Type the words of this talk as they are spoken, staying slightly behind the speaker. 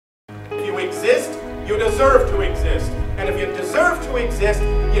exist, you deserve to exist. And if you deserve to exist,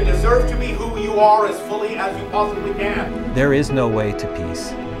 you deserve to be who you are as fully as you possibly can. There is no way to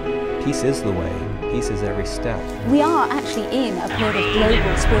peace. Peace is the way. Peace is every step. We are actually in a period of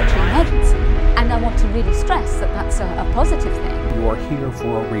global spiritual emergency, and I want to really stress that that's a positive thing. You are here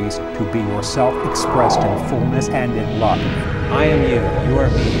for a reason, to be yourself expressed in fullness and in love. I am you, you are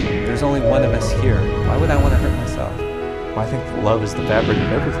me. There's only one of us here. Why would I want to hurt myself? Well, I think that love is the fabric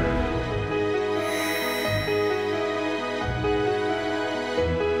of everything.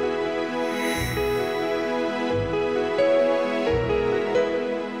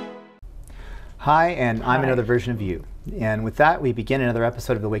 Hi, and I'm another version of you. And with that, we begin another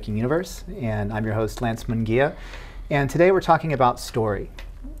episode of The Waking Universe, and I'm your host, Lance Munguia. And today we're talking about story.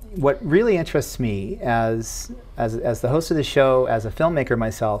 What really interests me as the host of the show, as a filmmaker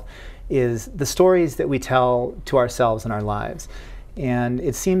myself, is the stories that we tell to ourselves in our lives. And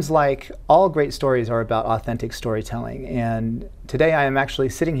it seems like all great stories are about authentic storytelling. And today I am actually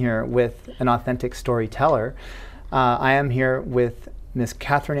sitting here with an authentic storyteller. I am here with Miss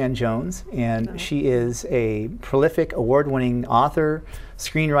Catherine Ann Jones, and she is a prolific, award-winning author,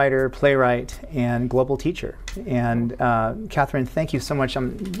 screenwriter, playwright, and global teacher. And Catherine, thank you so much.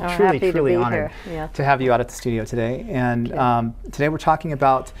 I'm truly honored to have you out at the studio today. And today we're talking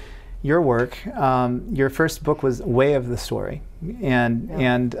about your work. Your first book was Way of the Story,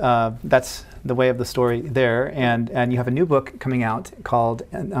 and that's the way of the story there. And you have a new book coming out called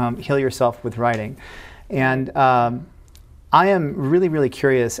Heal Yourself with Writing. And I am really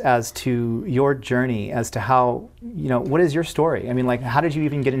curious as to your journey, as to how, what is your story? I mean, like, how did you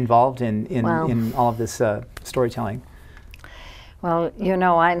even get involved in all of this storytelling? Well,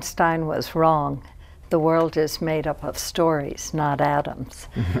 Einstein was wrong. The world is made up of stories, not atoms.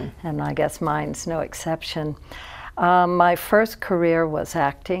 And I guess mine's no exception. My first career was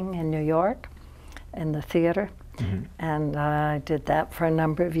acting in New York, in the theater. And I did that for a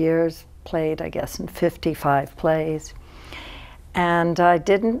number of years, played, I guess, in 55 plays. And I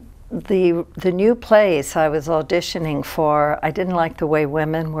didn't, the new plays I was auditioning for, I didn't like the way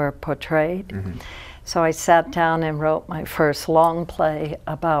women were portrayed. So I sat down and wrote my first long play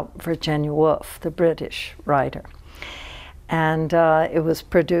about Virginia Woolf, the British writer. And it was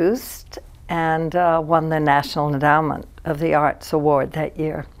produced and won the National Endowment of the Arts Award that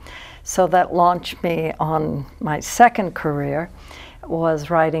year. So that launched me on my second career, was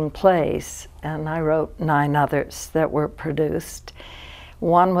writing plays, and I wrote 9 others that were produced.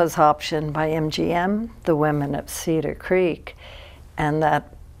 One was optioned by MGM, the Women of Cedar Creek, and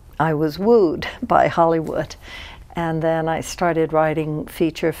that I was wooed by Hollywood. And then I started writing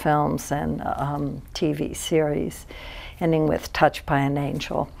feature films and TV series, ending with Touched by an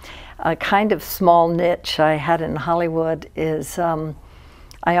Angel. A kind of small niche I had in Hollywood is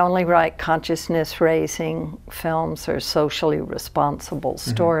I only write consciousness-raising films or socially responsible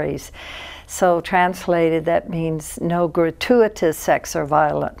stories. So translated, that means no gratuitous sex or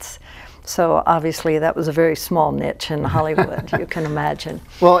violence. So obviously that was a very small niche in Hollywood, you can imagine.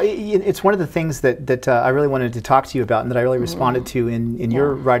 Well, it's one of the things that I really wanted to talk to you about and that I really responded to in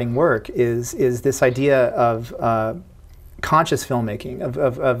your writing work is this idea of conscious filmmaking,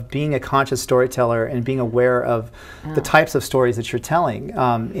 of being a conscious storyteller and being aware of the types of stories that you're telling,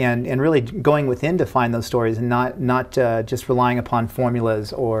 and really going within to find those stories and not just relying upon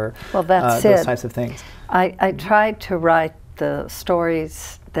formulas or those types of things. I tried to write the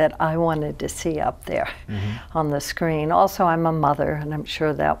stories that I wanted to see up there on the screen. Also, I'm a mother, and I'm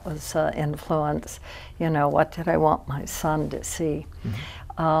sure that was influence. What did I want my son to see?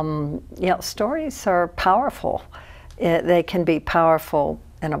 Stories are powerful. They can be powerful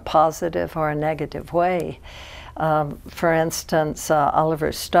in a positive or a negative way. For instance,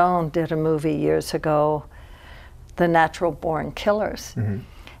 Oliver Stone did a movie years ago, The Natural Born Killers.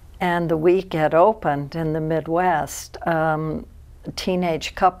 And the week it opened in the Midwest, a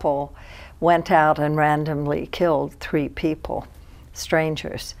teenage couple went out and randomly killed 3 people,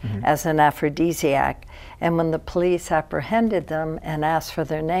 strangers, as an aphrodisiac. And when the police apprehended them and asked for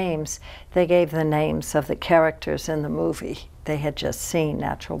their names, they gave the names of the characters in the movie they had just seen,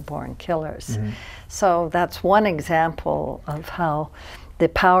 Natural Born Killers. So that's one example of how the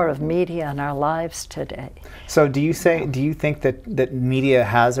power of media in our lives today. So do you think that media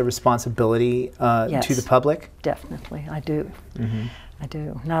has a responsibility to the public? Definitely, I do. I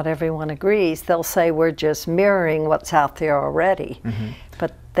do. Not everyone agrees. They'll say we're just mirroring what's out there already,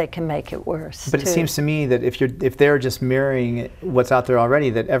 but they can make it worse. But it seems to me that if they're just mirroring what's out there already,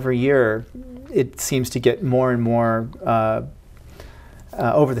 that every year it seems to get more and more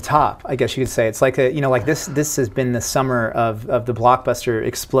over the top, I guess you could say. It's like a, like this has been the summer of the blockbuster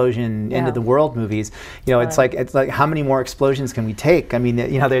explosion end of the world movies. It's like how many more explosions can we take? I mean,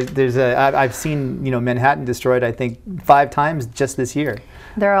 there's I've seen Manhattan destroyed, I think 5 times just this year.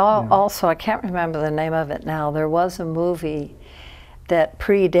 There are also, I can't remember the name of it now, there was a movie that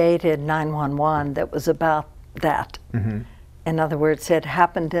predated 911 that was about that. In other words, it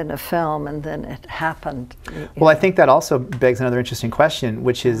happened in a film and then it happened. Well, I think that also begs another interesting question,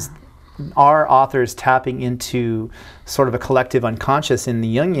 which is, are authors tapping into sort of a collective unconscious in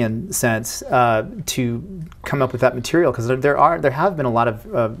the Jungian sense to come up with that material? Because there have been a lot of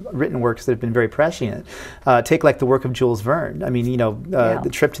written works that have been very prescient. Take like the work of Jules Verne. I mean, the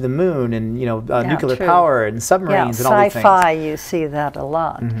trip to the moon and nuclear power and submarines and all these things. Sci-fi, you see that a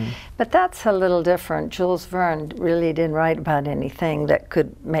lot. But that's a little different. Jules Verne really didn't write about anything that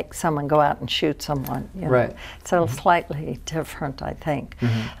could make someone go out and shoot someone. Right. So slightly different, I think.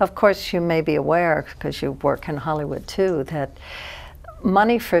 Of course, you may be aware, because you work in Hollywood too, that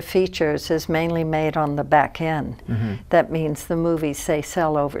money for features is mainly made on the back end. That means the movies, say,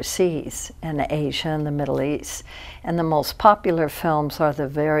 sell overseas in Asia and the Middle East. And the most popular films are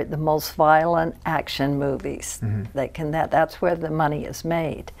the most violent action movies. That's where the money is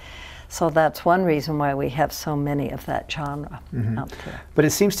made. So that's one reason why we have so many of that genre out there. But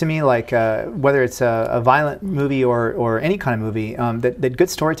it seems to me like whether it's a violent movie or any kind of movie, that good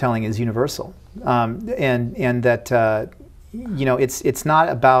storytelling is universal, and that it's not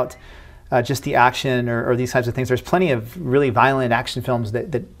about just the action or these types of things. There's plenty of really violent action films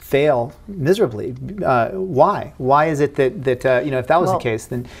that fail miserably. Why? Why is it that if that was the case,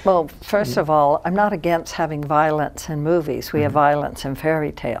 then? Well, first of all, I'm not against having violence in movies. We have violence in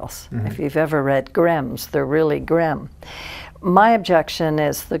fairy tales. If you've ever read Grimm's, they're really grim. My objection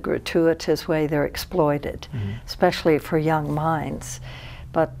is the gratuitous way they're exploited, especially for young minds.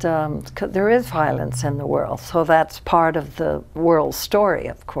 But there is violence in the world, so that's part of the world's story,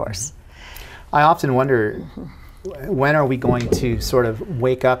 of course. I often wonder, when are we going to sort of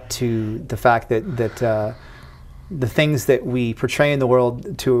wake up to the fact that the things that we portray in the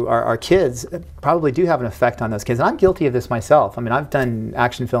world to our kids probably do have an effect on those kids. And I'm guilty of this myself. I mean, I've done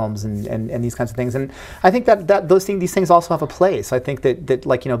action films and these kinds of things, and I think that these things also have a place. I think that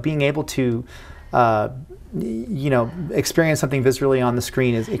like being able to experience something visually on the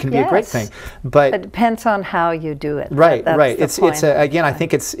screen it can be a great thing, but it depends on how you do it. Right, right. It's again, I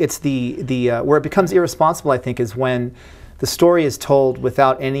think it's the where it becomes irresponsible, I think, is when the story is told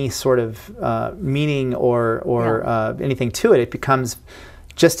without any sort of meaning or anything to it. It becomes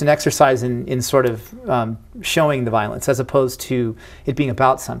just an exercise in sort of showing the violence, as opposed to it being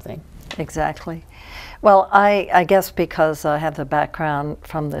about something. Exactly. Well, I guess because I have the background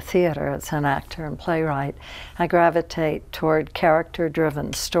from the theater as an actor and playwright, I gravitate toward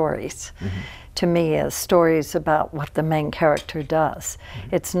character-driven stories. To me, as stories about what the main character does.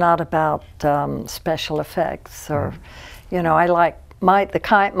 It's not about special effects or, I like my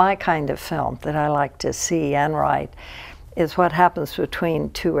kind of film that I like to see and write is what happens between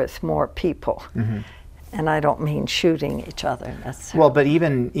 2 or more people. And I don't mean shooting each other necessarily. Well, but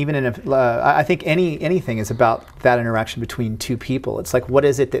even in I think anything is about that interaction between 2 people. It's like, what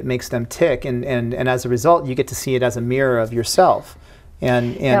is it that makes them tick? And as a result, you get to see it as a mirror of yourself.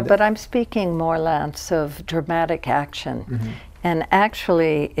 Yeah, but I'm speaking more, Lance, of dramatic action. And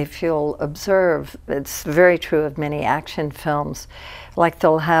actually, if you'll observe, it's very true of many action films, like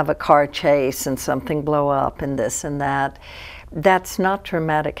they'll have a car chase and something blow up and this and that. That's not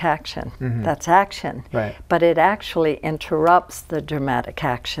dramatic action. That's action. Right. But it actually interrupts the dramatic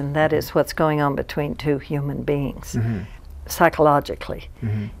action. That is what's going on between 2 human beings, psychologically.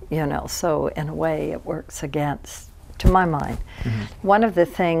 So in a way it works against, to my mind. One of the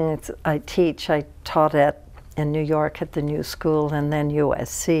things I taught in New York at the New School and then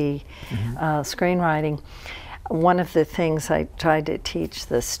USC, screenwriting. One of the things I try to teach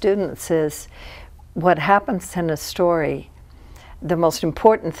the students is what happens in a story. The most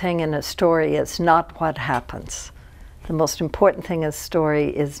important thing in a story is not what happens. The most important thing in a story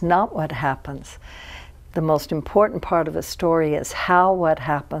is not what happens. The most important part of a story is how what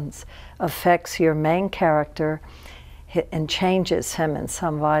happens affects your main character and changes him in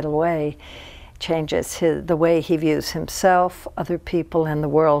some vital way, changes the way he views himself, other people, and the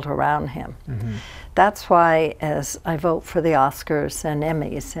world around him. That's why, as I vote for the Oscars and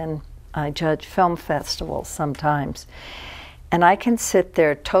Emmys, and I judge film festivals sometimes, and I can sit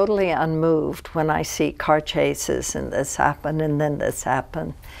there totally unmoved when I see car chases and this happen and then this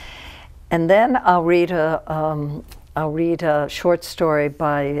happen. And then I'll read a short story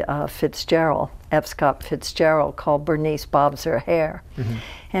by Fitzgerald, F. Scott Fitzgerald called Bernice Bobs Her Hair.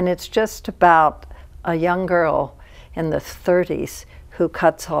 And it's just about a young girl in the 30s who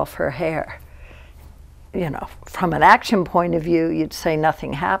cuts off her hair. You know, from an action point of view, you'd say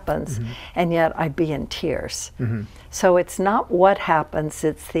nothing happens, and yet I'd be in tears. So it's not what happens,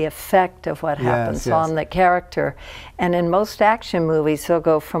 it's the effect of what happens on the character. And in most action movies, they'll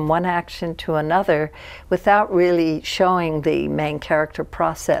go from one action to another without really showing the main character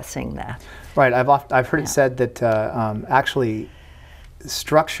processing that. Right, I've heard it said that actually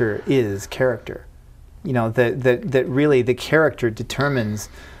structure is character. You know, that really the character determines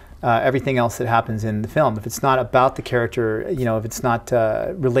everything else that happens in the film. If it's not about the character, you know, if it's not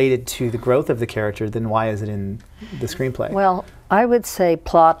related to the growth of the character, then why is it in the screenplay? Well, I would say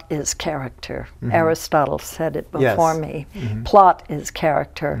plot is character. Aristotle said it before me. Plot is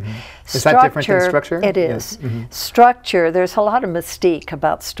character. Is that different than structure? It is. Structure, there's a lot of mystique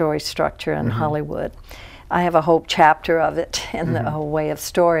about story structure in Hollywood. I have a whole chapter of it in the way of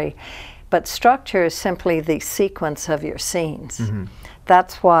story. But structure is simply the sequence of your scenes.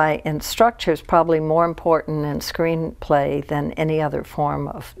 That's why structure is probably more important in screenplay than any other form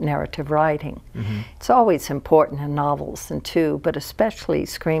of narrative writing. It's always important in novels and but especially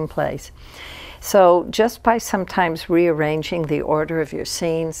screenplays. So just by sometimes rearranging the order of your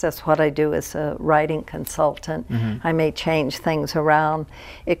scenes, that's what I do as a writing consultant. I may change things around.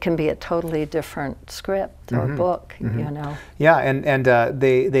 It can be a totally different script or book, you know. Yeah, and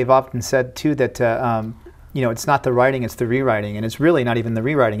they've often said too that you know, it's not the writing, it's the rewriting, and it's really not even the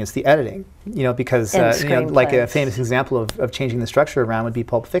rewriting, it's the editing. You know, because you know, like a famous example of changing the structure around would be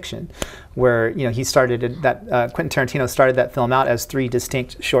Pulp Fiction, where you know he started Quentin Tarantino started that film out as 3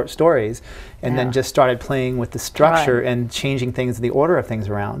 distinct short stories, and then just started playing with the structure and changing things, the order of things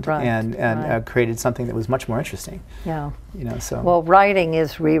around, and created something that was much more interesting. Yeah. You know, so. Well, writing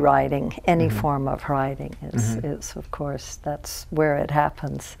is rewriting. Any form of writing is, of course, that's where it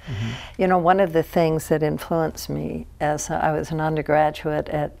happens. You know, one of the things that influenced me as I was an undergraduate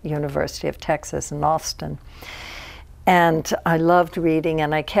at University of Texas in Austin, and I loved reading,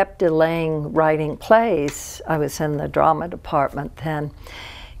 and I kept delaying writing plays. I was in the drama department then,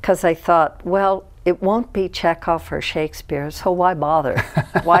 because I thought, well, it won't be Chekhov or Shakespeare, so why bother?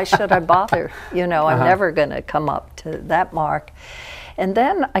 Why should I bother? You know, I'm never going to come up to that mark. And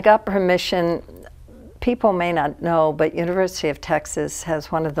then I got permission. People may not know, but University of Texas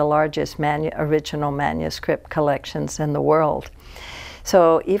has one of the largest original manuscript collections in the world.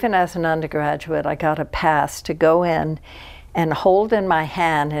 So even as an undergraduate, I got a pass to go in and hold in my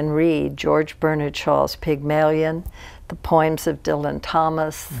hand and read George Bernard Shaw's Pygmalion, the poems of Dylan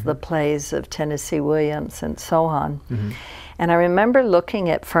Thomas, the plays of Tennessee Williams, and so on. And I remember looking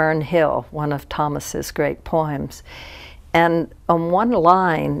at Fern Hill, one of Thomas's great poems, and on one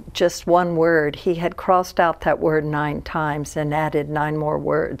line, just one word, he had crossed out that word 9 times and added 9 more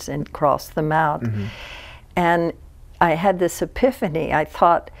words and crossed them out. And I had this epiphany. I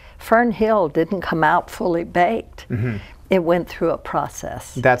thought Fern Hill didn't come out fully baked. It went through a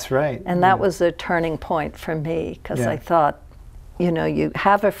process. That's right. And that was a turning point for me, because I thought, you know, you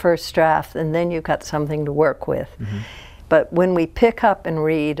have a first draft and then you've got something to work with. But when we pick up and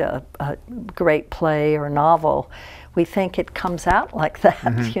read a great play or novel, we think it comes out like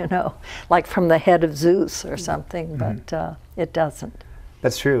that, you know, like from the head of Zeus or something, but it doesn't.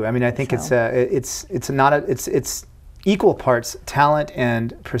 That's true. I mean, I think it's equal parts talent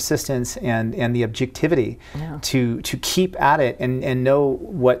and persistence and the objectivity to keep at it and know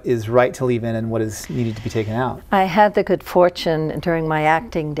what is right to leave in and what is needed to be taken out. I had the good fortune during my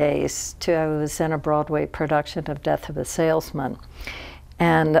acting days I was in a Broadway production of Death of a Salesman,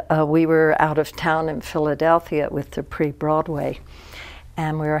 and we were out of town in Philadelphia with the pre-Broadway,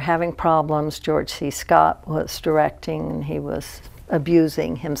 and we were having problems. George C. Scott was directing, and he was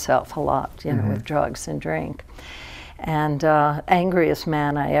abusing himself a lot, you know, with drugs and drink. And angriest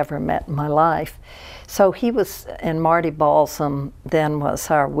man I ever met in my life. So he was, and Marty Balsam then was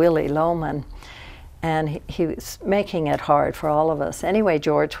our Willie Loman, and he was making it hard for all of us. Anyway,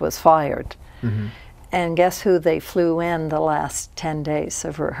 George was fired. And guess who they flew in the last 10 days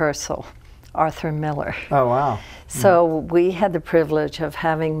of rehearsal? Arthur Miller. Oh, wow. So we had the privilege of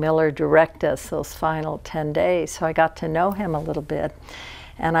having Miller direct us those final 10 days, so I got to know him a little bit.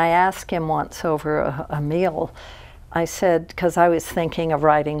 And I asked him once over a meal, I said, because I was thinking of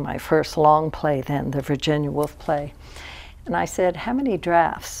writing my first long play then, the Virginia Woolf play, and I said, how many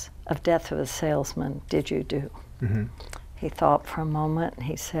drafts of Death of a Salesman did you do? He thought for a moment, and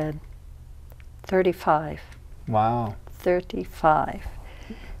he said, 35. Wow. 35.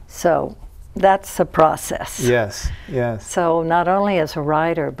 So that's a process. Yes, yes. So not only as a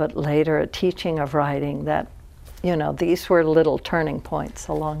writer, but later a teaching of writing, that, you know, these were little turning points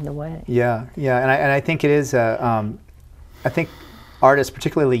along the way. Yeah, yeah, and I think it is, I think artists,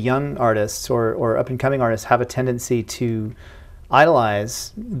 particularly young artists or up-and-coming artists, have a tendency to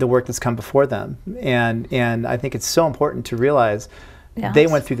idolize the work that's come before them. And I think it's so important to realize they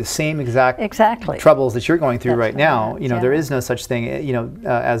went through the same exact troubles that you're going through right now. You know, there is no such thing, you know,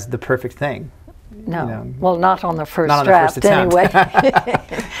 as the perfect thing. No, You know, well, not on the first not on the draft first attempt.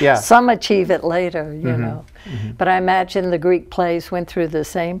 anyway. Yeah. Some achieve it later, you know. But I imagine the Greek plays went through the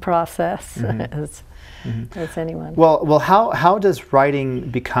same process as anyone. Well, how does writing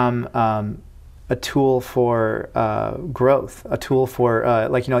become a tool for growth? A tool for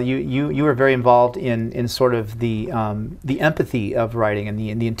like, you know, you were very involved in sort of the empathy of writing and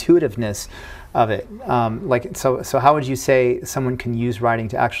the intuitiveness of it. Like, so how would you say someone can use writing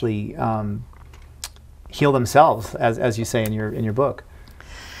to actually heal themselves, as you say in your book?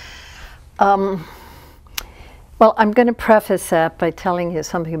 Well, I'm going to preface that by telling you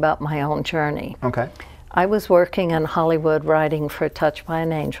something about my own journey. Okay. I was working in Hollywood writing for Touched by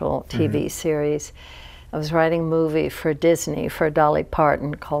an Angel TV series. I was writing a movie for Disney for Dolly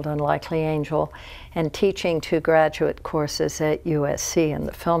Parton called Unlikely Angel, and teaching 2 graduate courses at USC in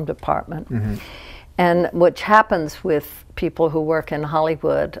the film department. And what happens with people who work in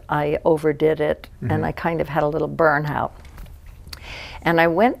Hollywood, I overdid it and I kind of had a little burnout. And I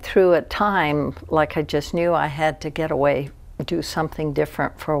went through a time like I just knew I had to get away, do something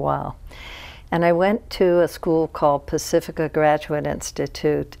different for a while. And I went to a school called Pacifica Graduate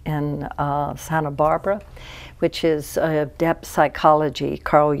Institute in Santa Barbara, which is depth psychology,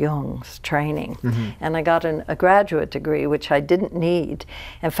 Carl Jung's training. And I got a graduate degree, which I didn't need.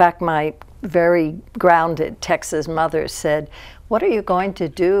 In fact, my very grounded Texas mother said, "What are you going to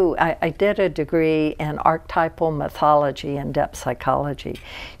do?" I did a degree in archetypal mythology and depth psychology. She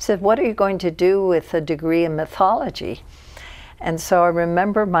said, "What are you going to do with a degree in mythology?" And so I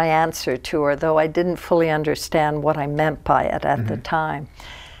remember my answer to her, though I didn't fully understand what I meant by it at the time.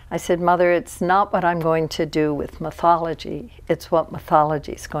 I said, "Mother, it's not what I'm going to do with mythology, it's what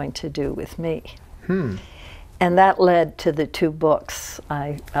mythology is going to do with me." And that led to the 2 books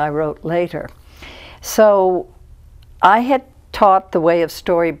I wrote later. So I had taught the way of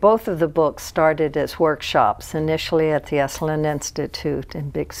story. Both of the books started as workshops, initially at the Esalen Institute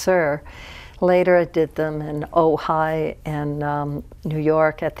in Big Sur. Later I did them in Ojai and New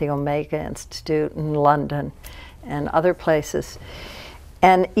York at the Omega Institute in London and other places.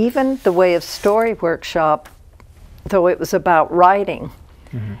 And even the Way of Story workshop, though it was about writing,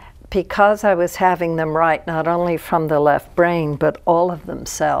 because I was having them write not only from the left brain, but all of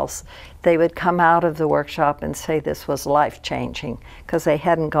themselves, they would come out of the workshop and say this was life-changing, because they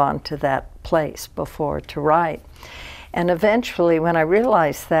hadn't gone to that place before to write. And eventually, when I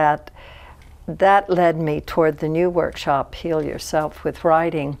realized that, that led me toward the new workshop, Heal Yourself with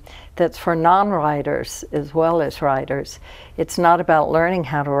Writing, that's for non-writers as well as writers. It's not about learning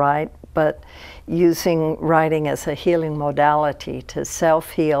how to write, but using writing as a healing modality to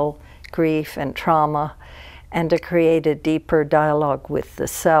self-heal grief and trauma, and to create a deeper dialogue with the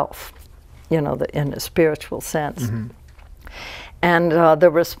self, you know, in a spiritual sense. And the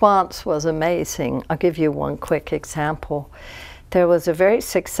response was amazing. I'll give you one quick example. There was a very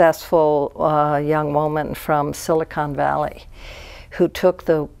successful young woman from Silicon Valley who took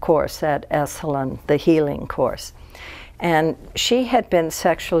the course at Esalen, the healing course. And she had been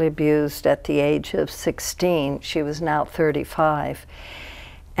sexually abused at the age of 16. She was now 35.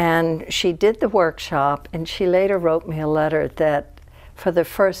 And she did the workshop, and she later wrote me a letter that for the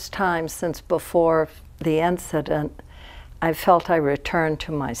first time since before the incident, I felt I returned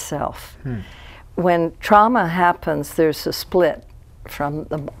to myself. When trauma happens, there's a split from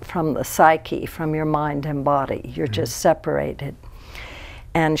the psyche, from your mind and body. You're just separated.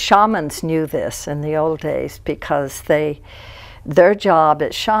 And shamans knew this in the old days, because their job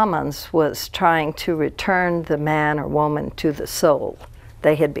as shamans was trying to return the man or woman to the soul.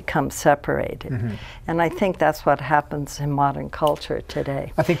 They had become separated. And I think that's what happens in modern culture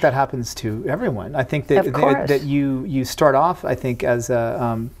today. I think that happens to everyone. I think that you start off, I think, as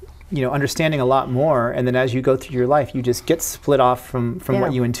a you know, understanding a lot more, and then as you go through your life, you just get split off from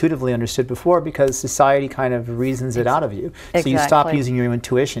what you intuitively understood before, because society kind of reasons it out of you. So you stop using your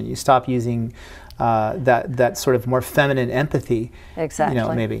intuition. You stop using that sort of more feminine empathy. You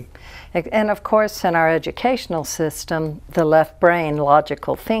know, maybe. And of course, in our educational system, the left brain,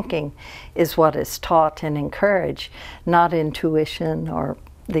 logical thinking, is what is taught and encouraged, not intuition or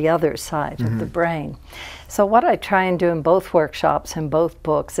the other side of the brain. So what I try and do in both workshops and both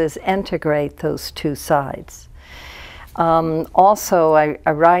books is integrate those two sides. Also,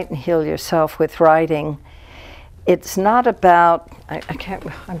 I write and heal yourself with writing. It's not about,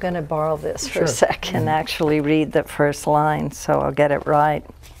 I'm going to borrow this for a second, actually read the first line so I'll get it right.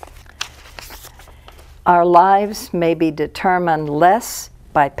 Our lives may be determined less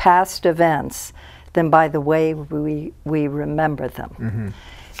by past events than by the way we remember them.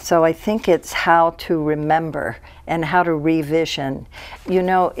 So I think it's how to remember and how to revision. You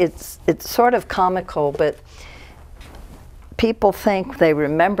know, it's sort of comical, but people think they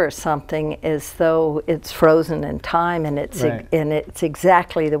remember something as though it's frozen in time and it's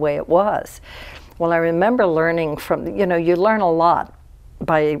exactly the way it was. Well, I remember learning from, you know, you learn a lot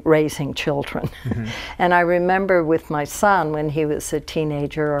by raising children. And I remember with my son when he was a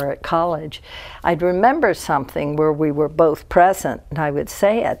teenager or at college, I'd remember something where we were both present and I would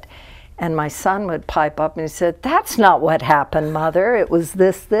say it. And my son would pipe up and he said, "That's not what happened, Mother. It was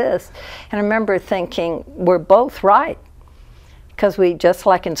this. And I remember thinking, we're both right. Because we, just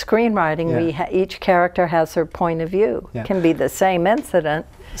like in screenwriting, each character has their point of view. It can be the same incident.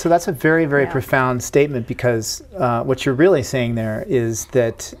 So that's a very, very profound statement, because what you're really saying there is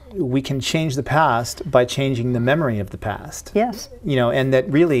that we can change the past by changing the memory of the past. Yes. You know, and that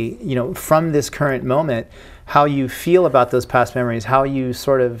really, you know, from this current moment, how you feel about those past memories, how you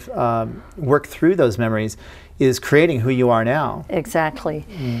sort of work through those memories is creating who you are now. Exactly.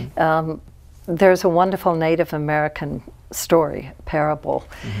 There's a wonderful Native American story, parable,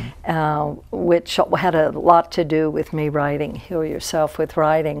 which had a lot to do with me writing, Heal Yourself with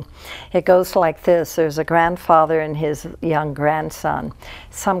Writing. It goes like this. There's a grandfather and his young grandson.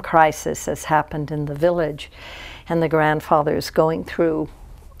 Some crisis has happened in the village, and the grandfather is going through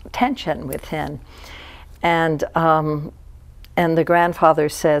tension with him. And the grandfather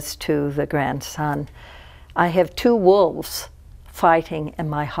says to the grandson, "I have two wolves fighting in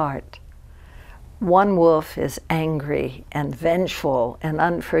my heart. One wolf is angry and vengeful and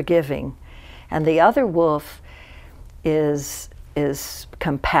unforgiving, and the other wolf is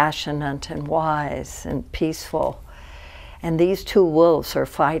compassionate and wise and peaceful. And these two wolves are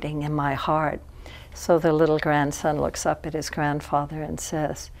fighting in my heart." So the little grandson looks up at his grandfather and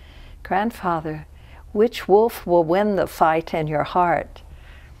says, "Grandfather, which wolf will win the fight in your heart?"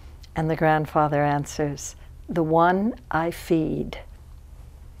 And the grandfather answers, "The one I feed."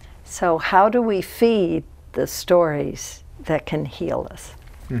 So how do we feed the stories that can heal us?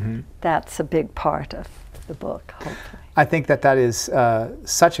 That's a big part of the book, hopefully. I think that is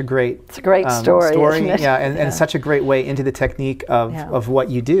such a great, it's a great story, isn't it? And such a great way into the technique of what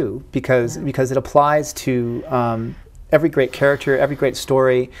you do, because it applies to every great character, every great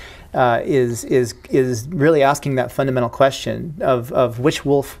story. Is really asking that fundamental question of which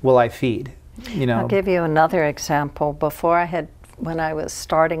wolf will I feed? You know. I'll give you another example. When I was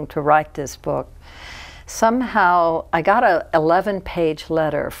starting to write this book, somehow I got a 11-page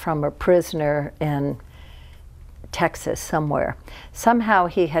letter from a prisoner in Texas somewhere. Somehow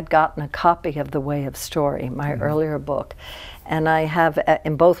he had gotten a copy of The Way of Story, my earlier book. And I have,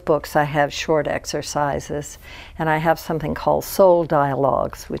 in both books, I have short exercises, and I have something called soul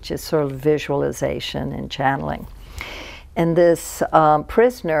dialogues, which is sort of visualization and channeling. And this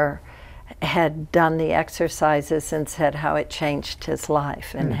prisoner had done the exercises and said how it changed his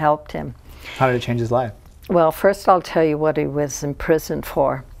life and helped him. How did it change his life? Well, first I'll tell you what he was in prison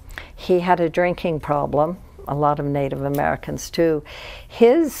for. He had a drinking problem. A lot of Native Americans too.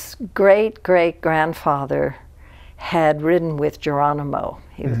 His great-great-grandfather had ridden with Geronimo.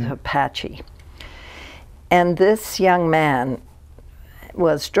 He was an Apache. And this young man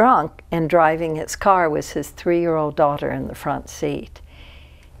was drunk, and driving his car was his 3-year-old daughter in the front seat.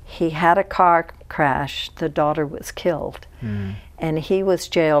 He had a car crash, the daughter was killed, and he was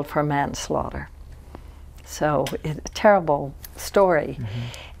jailed for manslaughter. So, a terrible story.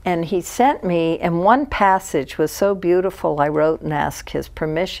 And he sent me, and one passage was so beautiful, I wrote and asked his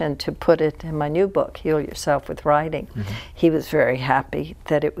permission to put it in my new book, Heal Yourself with Writing. He was very happy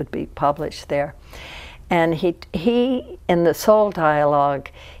that it would be published there. And he, in the soul dialogue,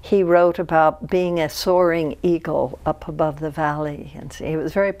 he wrote about being a soaring eagle up above the valley. And it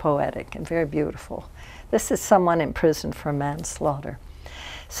was very poetic and very beautiful. This is someone in prison for manslaughter.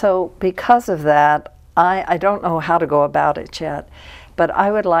 So because of that, I don't know how to go about it yet, but I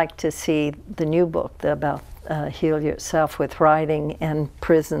would like to see the new book about Heal Yourself with Writing in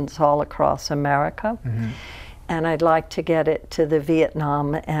prisons all across America. And I'd like to get it to the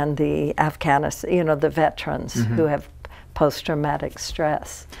Vietnam and the Afghanistan, you know, the veterans who have post-traumatic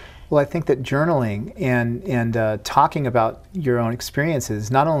stress. Well, I think that journaling and talking about your own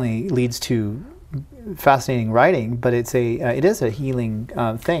experiences not only leads to fascinating writing, but it is a healing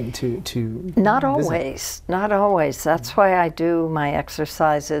thing to Not visit. always, not always. That's why I do my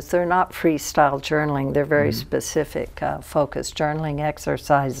exercises. They're not freestyle journaling. They're very specific, focused journaling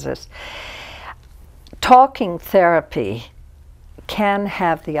exercises. Talking therapy can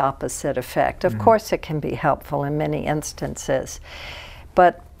have the opposite effect. Of course, it can be helpful in many instances,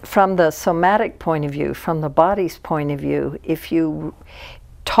 but from the somatic point of view, from the body's point of view, if you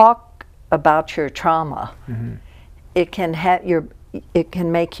talk about your trauma, it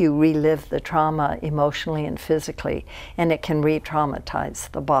can make you relive the trauma emotionally and physically, and it can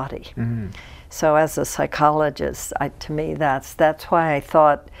re-traumatize the body. So as a psychologist, to me, that's why I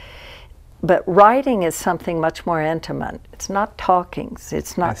thought. But writing is something much more intimate. It's not talking.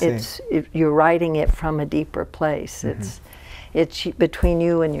 It's not. You're writing it from a deeper place. It's between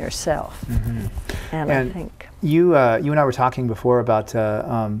you and yourself. And I think you and I were talking before about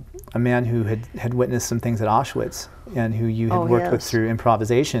a man who had witnessed some things at Auschwitz, and who you had worked with through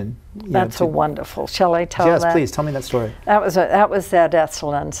improvisation. That's a wonderful. Shall I tell that? Yes, please tell me that story. That was at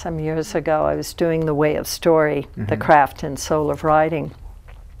Esalen some years ago. I was doing the Way of Story, the craft and soul of writing.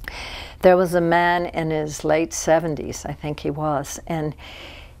 There was a man in his late 70s, I think he was, and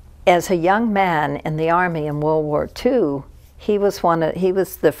as a young man in the army in World War II, he was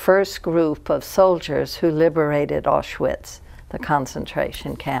the first group of soldiers who liberated Auschwitz, the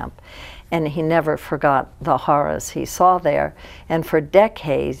concentration camp, and he never forgot the horrors he saw there. And for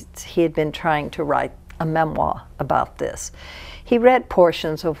decades, he had been trying to write a memoir about this. He read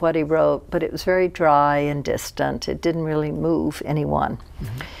portions of what he wrote, but it was very dry and distant. It didn't really move anyone.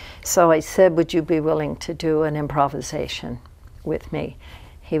 So I said, would you be willing to do an improvisation with me?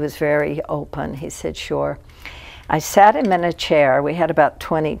 He was very open. He said, sure. I sat him in a chair. We had about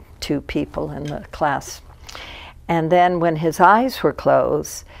 22 people in the class. And then when his eyes were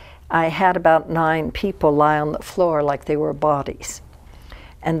closed, I had about 9 people lie on the floor like they were bodies.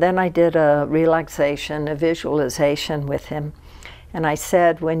 And then I did a relaxation, a visualization with him. And I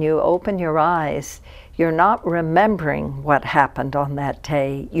said, when you open your eyes, you're not remembering what happened on that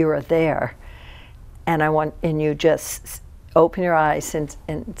day. You're there. And you just open your eyes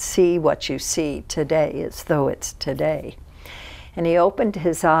and see what you see today as though it's today. And he opened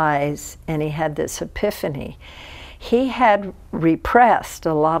his eyes and he had this epiphany. He had repressed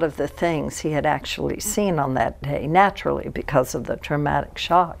a lot of the things he had actually seen on that day, naturally, because of the traumatic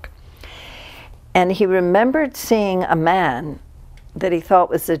shock. And he remembered seeing a man that he thought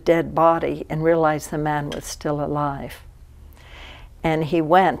was a dead body and realized the man was still alive. And he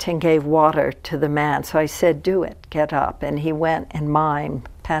went and gave water to the man. So I said, do it, get up. And he went and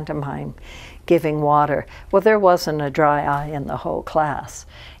pantomime, giving water. Well, there wasn't a dry eye in the whole class.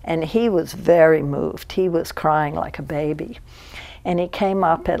 And he was very moved. He was crying like a baby. And he came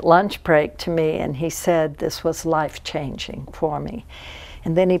up at lunch break to me and he said, this was life-changing for me.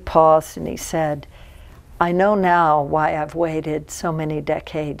 And then he paused and he said, I know now why I've waited so many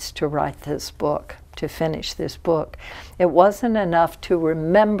decades to write this book, to finish this book. It wasn't enough to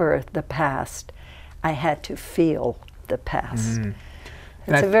remember the past. I had to feel the past.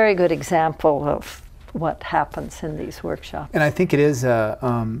 It's a very good example of what happens in these workshops. And I think it is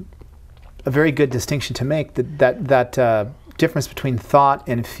a very good distinction to make, that difference between thought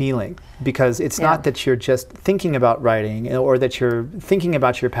and feeling, because it's not that you're just thinking about writing or that you're thinking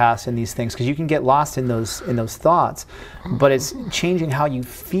about your past and these things, because you can get lost in those thoughts, but it's changing how you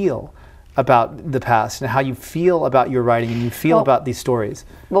feel about the past and how you feel about your writing and you feel about these stories.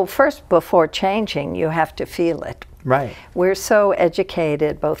 Well, first, before changing, you have to feel it. Right. We're so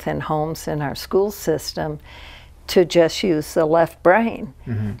educated, both in homes and our school system, to just use the left brain.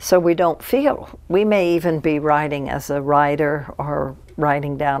 So we don't feel. We may even be writing as a writer or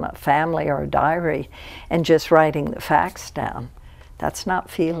writing down a family or a diary and just writing the facts down. That's not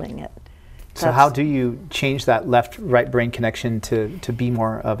feeling it. So how do you change that left-right brain connection to be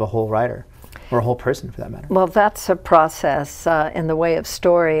more of a whole writer, or a whole person for that matter? Well, that's a process. In the Way of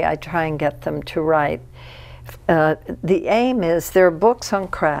Story, I try and get them to write. The aim is, there are books on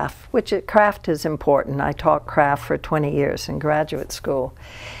craft, which craft is important. I taught craft for 20 years in graduate school.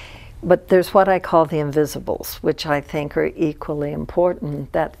 But there's what I call the invisibles, which I think are equally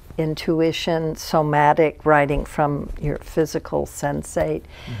important. That intuition, somatic, writing from your physical sensate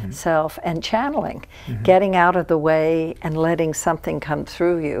self, and channeling, getting out of the way and letting something come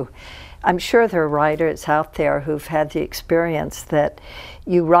through you. I'm sure there are writers out there who've had the experience that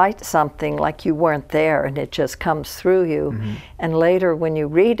you write something like you weren't there and it just comes through you, and later when you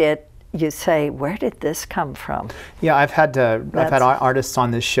read it, you say, where did this come from? Yeah, I've had artists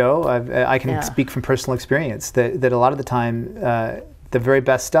on this show. I can speak from personal experience that a lot of the time the very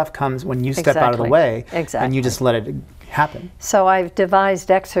best stuff comes when you step out of the way and you just let it happen. So I've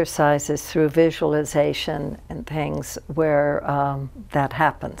devised exercises through visualization and things where that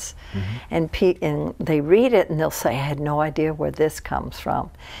happens. And they read it and they'll say, I had no idea where this comes from.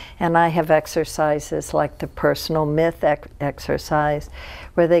 And I have exercises like the personal myth exercise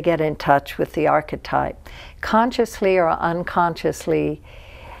where they get in touch with the archetype. Consciously or unconsciously,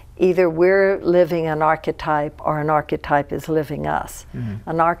 either we're living an archetype or an archetype is living us.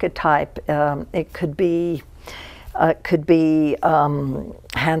 An archetype, it could be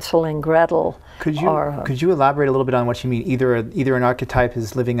Hansel and Gretel. Could you elaborate a little bit on what you mean? Either an archetype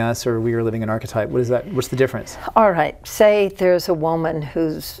is living us, or we are living an archetype. What is that? What's the difference? All right. Say there's a woman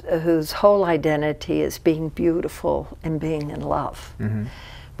whose whole identity is being beautiful and being in love.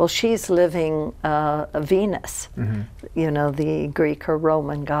 Well, she's living a Venus. You know, the Greek or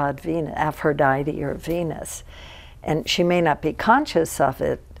Roman god Venus, Aphrodite or Venus, and she may not be conscious of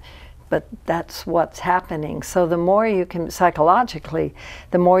it, but that's what's happening. So the more you can, psychologically,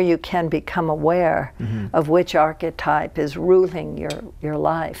 the more you can become aware of which archetype is ruling your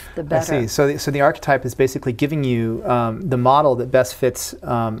life, the better. I see. So the archetype is basically giving you the model that best fits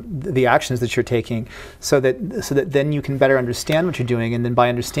the actions that you're taking, so that then you can better understand what you're doing, and then by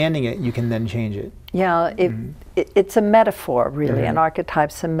understanding it, you can then change it. Yeah, it's a metaphor, really. An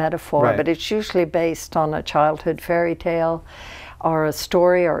archetype's a metaphor, but it's usually based on a childhood fairy tale, or a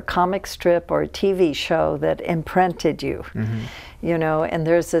story, or a comic strip, or a TV show that imprinted you. You know, and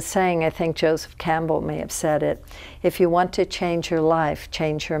there's a saying, I think Joseph Campbell may have said it, if you want to change your life,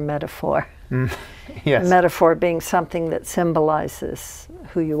 change your metaphor. Yes. Metaphor being something that symbolizes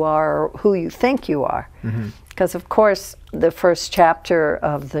who you are, or who you think you are. Because of course, the first chapter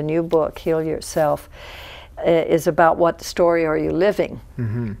of the new book, Heal Yourself, is about what story are you living.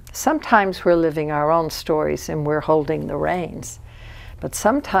 Sometimes we're living our own stories and we're holding the reins. But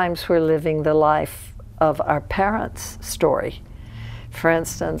sometimes we're living the life of our parents' story. For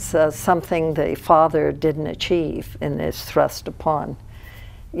instance, something the father didn't achieve and is thrust upon,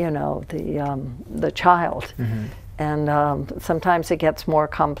 you know, the child. And sometimes it gets more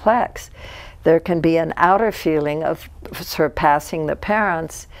complex. There can be an outer feeling of surpassing the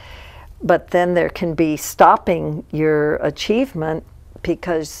parents, but then there can be stopping your achievement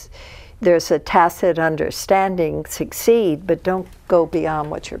because there's a tacit understanding, succeed, but don't go beyond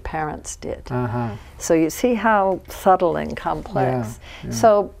what your parents did. So you see how subtle and complex.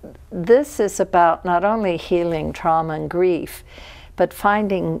 So this is about not only healing trauma and grief, but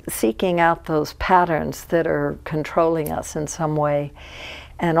seeking out those patterns that are controlling us in some way,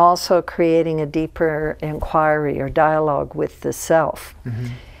 and also creating a deeper inquiry or dialogue with the self.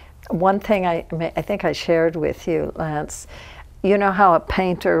 One thing I think I shared with you, Lance, you know how a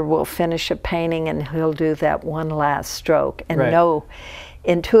painter will finish a painting and he'll do that one last stroke and know,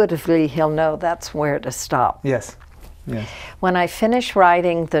 intuitively he'll know that's where to stop. Yes. Yes. When I finished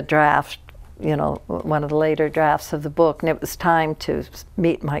writing the draft, you know, one of the later drafts of the book, and it was time to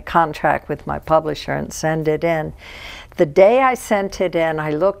meet my contract with my publisher and send it in, the day I sent it in, I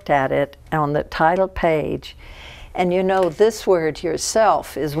looked at it on the title page, and you know, this word,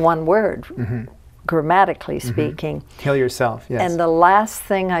 yourself, is one word, grammatically speaking. Heal yourself, yes. And the last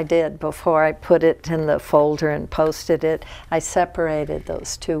thing I did before I put it in the folder and posted it, I separated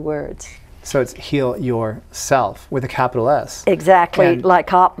those two words. So it's heal yourself with a capital S. Exactly, and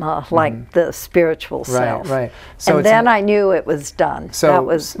like Atma, like the spiritual self. Right. So and then I knew it was done. So that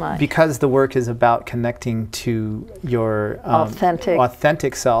was my... Because the work is about connecting to your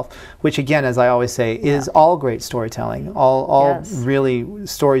authentic self, which again, as I always say, is all great storytelling. All really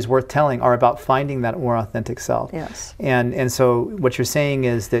stories worth telling are about finding that more authentic self. Yes. And so what you're saying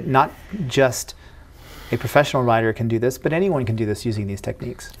is that not just a professional writer can do this, but anyone can do this using these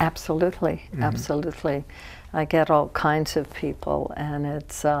techniques. Absolutely, absolutely. I get all kinds of people, and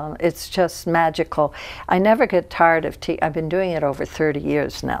it's just magical. I never get tired of I've been doing it over 30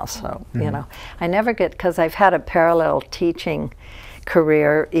 years now, so you know, I never get, because I've had a parallel teaching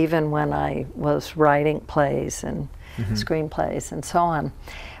career even when I was writing plays and screenplays and so on.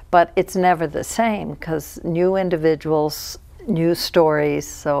 But it's never the same, because new individuals, new stories,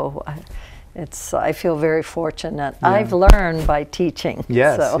 so I feel very fortunate. I've learned by teaching.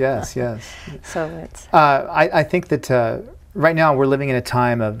 Yes, so. yes. So it's... I think that right now we're living in a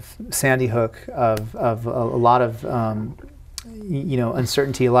time of Sandy Hook, of a lot of you know,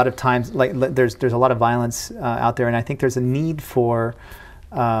 uncertainty. A lot of times, there's a lot of violence out there, and I think there's a need for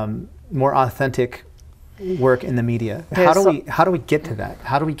more authentic work in the media. How do we get to that?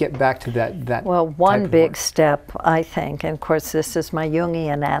 How do we get back to that well, one big work? step, I think, and of course this is my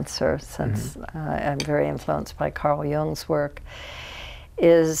Jungian answer, since I'm very influenced by Carl Jung's work,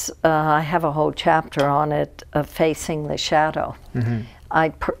 is I have a whole chapter on it, of facing the shadow.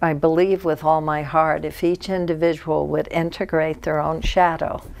 I believe with all my heart, if each individual would integrate their own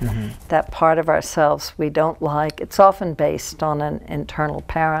shadow, that part of ourselves we don't like, it's often based on an internal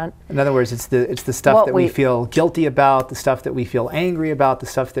parent. In other words, it's the stuff that we feel guilty about, the stuff that we feel angry about, the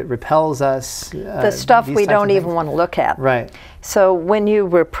stuff that repels us. The stuff we don't even want to look at. Right. So when you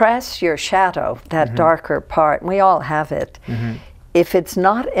repress your shadow, that darker part, and we all have it, if it's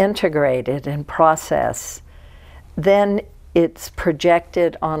not integrated and processed, then it's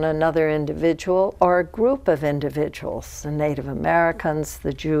projected on another individual or a group of individuals, the Native Americans,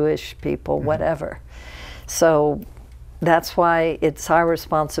 the Jewish people, whatever. So that's why it's our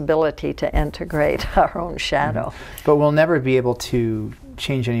responsibility to integrate our own shadow. But we'll never be able to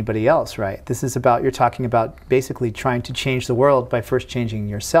change anybody else, right? This is about, you're talking about basically trying to change the world by first changing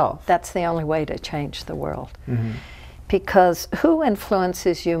yourself. That's the only way to change the world. Because who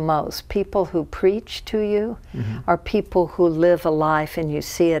influences you most? People who preach to you, or people who live a life and you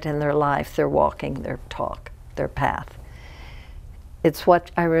see it in their life, they're walking their talk, their path. It's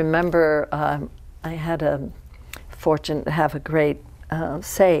what I remember. I had a fortune to have a great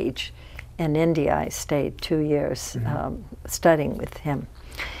sage in India. I stayed 2 years studying with him,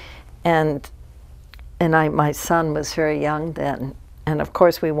 and my son was very young then. And of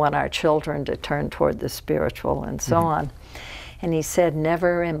course we want our children to turn toward the spiritual and so on. And he said,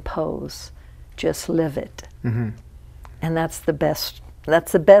 never impose, just live it. And that's the best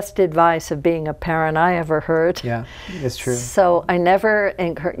advice of being a parent I ever heard. Yeah, it's true. So I never,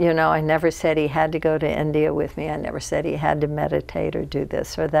 I never said he had to go to India with me. I never said he had to meditate or do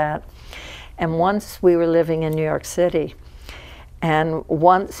this or that. And once we were living in New York City, and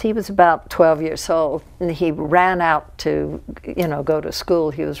once he was about 12 years old, and he ran out to, go to school.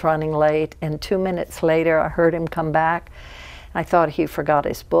 He was running late, and 2 minutes later, I heard him come back. I thought he forgot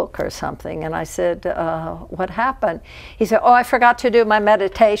his book or something, and I said, what happened? He said, oh, I forgot to do my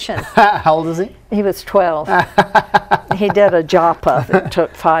meditation. How old is he? He was 12. He did a japa that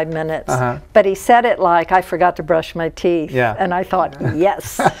took 5 minutes. But he said it like, I forgot to brush my teeth. Yeah. And I thought,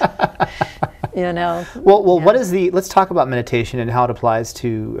 yes. Well, what is let's talk about meditation and how it applies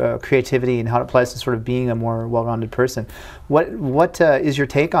to creativity and how it applies to sort of being a more well-rounded person. What is your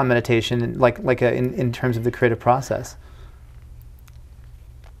take on meditation, in terms of the creative process?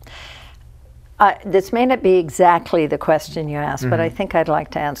 This may not be exactly the question you asked, but I think I'd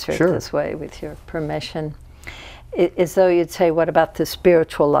like to answer it this way, with your permission. As though you'd say, what about the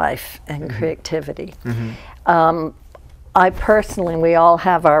spiritual life and creativity? I personally, we all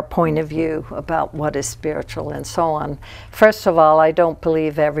have our point of view about what is spiritual and so on. First of all, I don't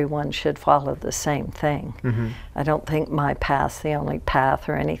believe everyone should follow the same thing. I don't think my path's the only path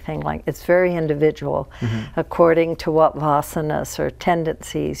or anything like. It's very individual, according to what vasanas or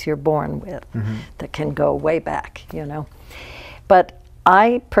tendencies you're born with, that can go way back, But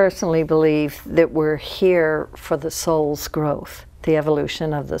I personally believe that we're here for the soul's growth, the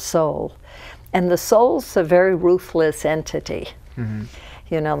evolution of the soul. And the soul's a very ruthless entity,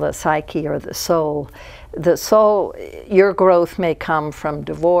 the psyche or the soul. The soul, your growth may come from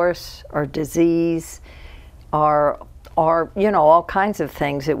divorce or disease or all kinds of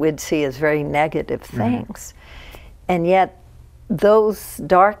things that we'd see as very negative things. And yet those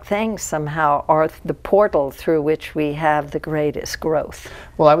dark things somehow are the portal through which we have the greatest growth.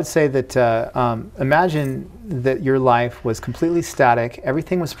 Well, I would say that imagine that your life was completely static,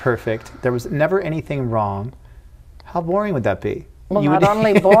 everything was perfect, there was never anything wrong. How boring would that be? Well, not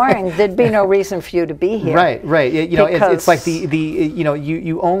only boring, there'd be no reason for you to be here. Right. It's like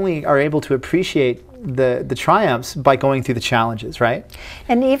you only are able to appreciate the triumphs by going through the challenges, right?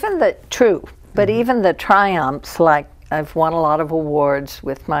 And even even the triumphs, like I've won a lot of awards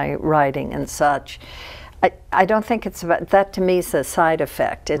with my writing and such. I don't think it's about that. To me is a side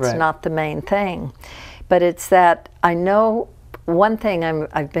effect. It's not the main thing, but it's that I know one thing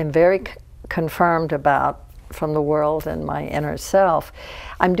I've been very confirmed about from the world and my inner self.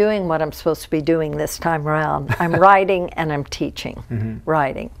 I'm doing what I'm supposed to be doing this time around. I'm writing and I'm teaching.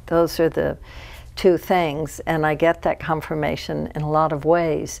 Writing. Those are the two things, and I get that confirmation in a lot of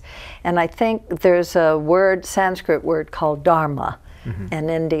ways. And I think there's a Sanskrit word called dharma in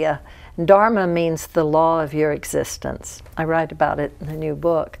India. Dharma means the law of your existence. I write about it in the new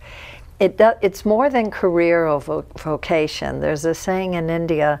book. It's more than career or vocation. There's a saying in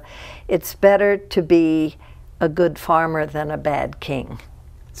India, it's better to be a good farmer than a bad king.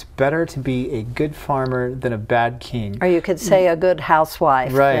 It's better to be a good farmer than a bad king. Or you could say a good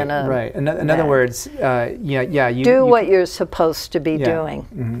housewife. Right, than a right. In other words, you do what you're supposed to be Yeah. doing,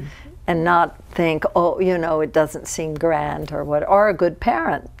 Mm-hmm. and not think, oh, you know, it doesn't seem grand or what. Or a good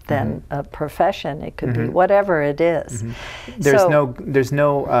parent than a profession. It could be whatever it is. There's So-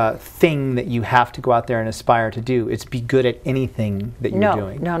 no thing that you have to go out there and aspire to do. It's be good at anything that you're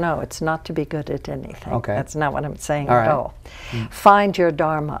doing. No, it's not to be good at anything. Okay. That's not what I'm saying All at right. all. Find your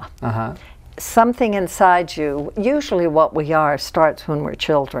dharma. Uh-huh. Something inside you, usually what we are starts when we're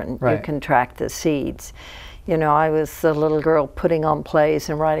children. Right. You can track the seeds. You know, I was a little girl putting on plays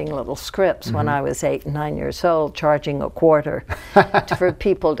and writing little scripts when I was 8 and 9 years old, charging a quarter for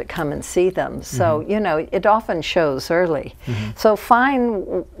people to come and see them. So, you know, it often shows early. So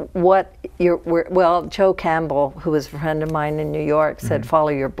find what well, Joe Campbell, who was a friend of mine in New York, said, follow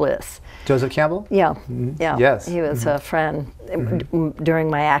your bliss. Joseph Campbell? Yeah, yeah. Yes. He was a friend during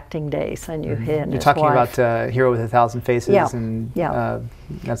my acting days. I knew he and You're his talking wife. about Hero with a Thousand Faces? Yeah, And, yeah.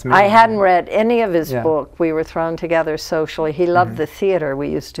 That's I amazing. hadn't read any of his Yeah. book. We were thrown together socially. He loved the theater. We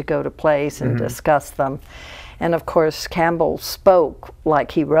used to go to plays and discuss them. And of course, Campbell spoke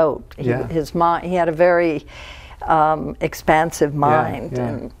like he wrote. Yeah. His mind, he had a very expansive mind, yeah.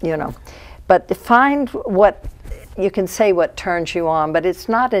 and you know. But find what you can say what turns you on, but it's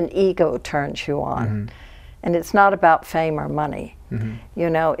not an ego turns you on, and it's not about fame or money. You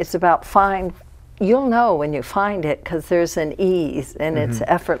know, it's about you'll know when you find it because there's an ease and it's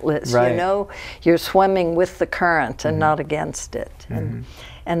effortless. Right. You know, you're swimming with the current and not against it.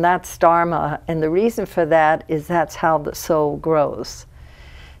 And that's Dharma. And the reason for that is that's how the soul grows.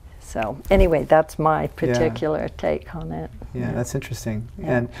 So anyway, that's my particular take on it. Yeah, that's interesting.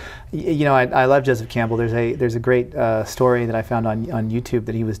 And you know, I love Joseph Campbell. There's a great story that I found on YouTube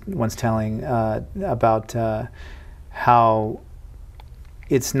that he was once telling about how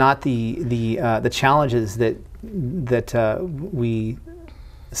it's not the challenges that we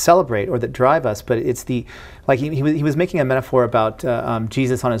celebrate or that drive us, but it's like he was making a metaphor about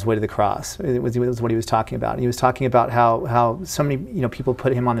Jesus on his way to the cross. It was what he was talking about. And he was talking about how so many people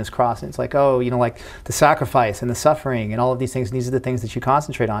put him on this cross, and it's like, oh, like the sacrifice and the suffering and all of these things. And these are the things that you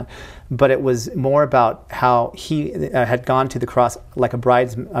concentrate on, but it was more about how he had gone to the cross like a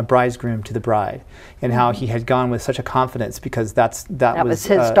bridegroom to the bride, and how he had gone with such a confidence because that was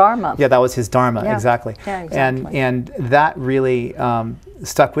his dharma. Yeah, that was his dharma. Yeah. Exactly. Yeah, exactly. And that really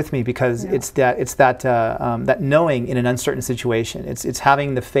stuck with me because it's that knowing in an uncertain situation. It's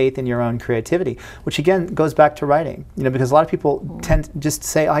having the faith in your own creativity, which again goes back to writing. Because a lot of people tend to just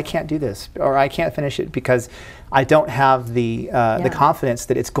say, oh, I can't do this, or I can't finish it because I don't have the confidence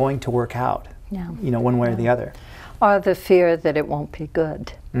that it's going to work out. One way or the other. Or the fear that it won't be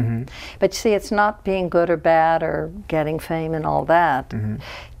good. But see, it's not being good or bad or getting fame and all that.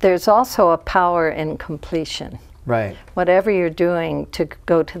 There's also a power in completion. Right. Whatever you're doing, to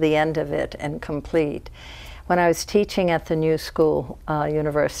go to the end of it and complete. When I was teaching at the New School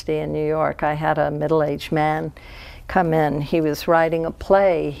University in New York, I had a middle-aged man come in. He was writing a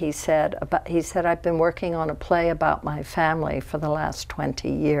play. He said, I've been working on a play about my family for the last 20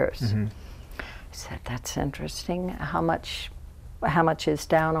 years. I said, that's interesting. How much is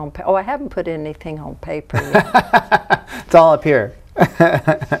down on paper? Oh, I haven't put anything on paper yet. It's all up here.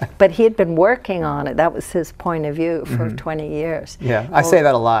 But he had been working on it. That was his point of view for 20 years. Yeah, I say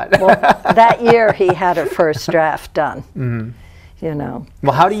that a lot. Well, that year he had a first draft done.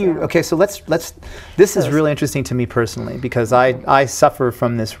 Well, how do you? Okay, so let's. This is really interesting to me personally because I suffer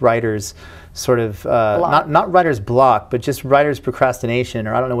from this writer's sort of not writer's block, but just writer's procrastination,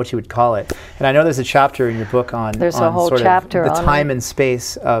 or I don't know what you would call it. And I know there's a chapter in your book on a whole sort chapter of the on time and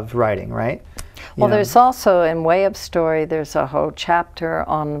space of writing, right? Well, there's also, in Way of Story, there's a whole chapter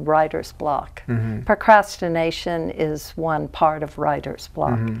on writer's block. Procrastination is one part of writer's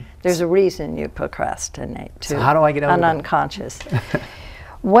block. There's a reason you procrastinate, too. So how do I get over that? Unconscious.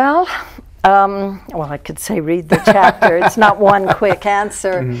 Well, I could say read the chapter. It's not one quick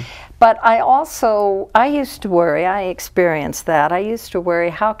answer. But I used to worry, I experienced that. I used to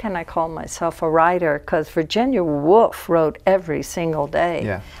worry, how can I call myself a writer? Because Virginia Woolf wrote every single day.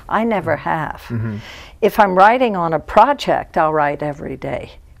 Yeah. I never have. If I'm writing on a project, I'll write every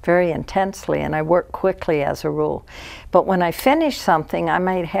day, very intensely, and I work quickly as a rule. But when I finish something, I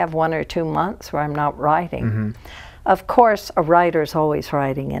might have 1 or 2 months where I'm not writing. Of course, a writer's always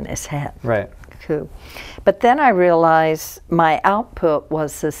writing in his head. Right. But then I realized my output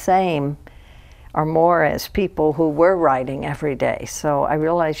was the same or more as people who were writing every day. So I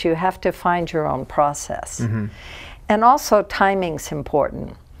realized you have to find your own process. And also timing's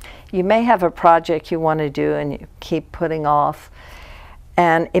important. You may have a project you want to do and you keep putting off.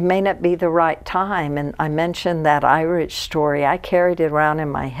 And it may not be the right time. And I mentioned that Irish story. I carried it around in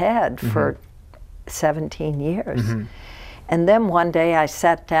my head for 17 years. And then one day I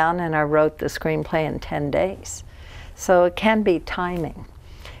sat down and I wrote the screenplay in 10 days. So it can be timing.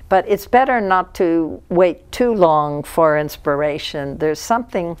 But it's better not to wait too long for inspiration. There's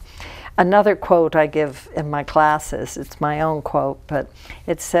something, another quote I give in my classes, it's my own quote, but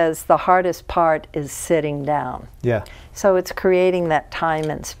it says, the hardest part is sitting down. Yeah. So it's creating that time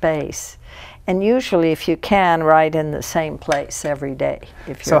and space. And usually, if you can, write in the same place every day.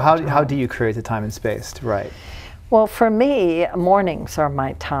 So how do you create the time and space to write? Well, for me, mornings are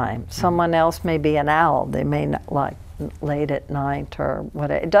my time. Someone else may be an owl. They may not like late at night or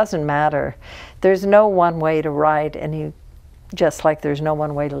whatever. It doesn't matter. There's no one way to write, just like there's no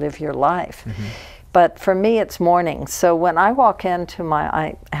one way to live your life. But for me, it's mornings. So when I walk into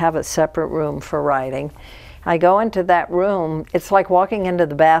I have a separate room for writing. I go into that room, it's like walking into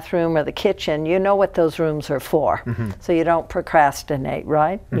the bathroom or the kitchen. You know what those rooms are for. So you don't procrastinate,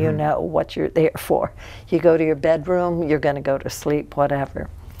 right? You know what you're there for. You go to your bedroom, you're going to go to sleep, whatever.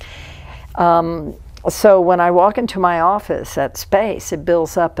 So when I walk into my office, that space, it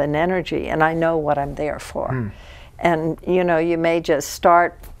builds up an energy, and I know what I'm there for. And you know, you may just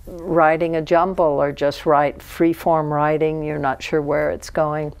start writing a jumble or just write free-form writing. You're not sure where it's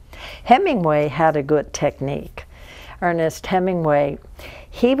going. Hemingway had a good technique. Ernest Hemingway,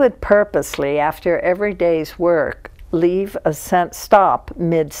 he would purposely, after every day's work, leave a stop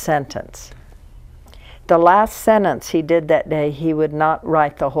mid-sentence. The last sentence he did that day, he would not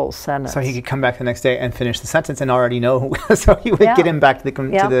write the whole sentence. So he could come back the next day and finish the sentence and already know, so he would get him back to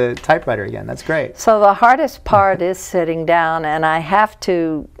the typewriter again. That's great. So the hardest part is sitting down, and I have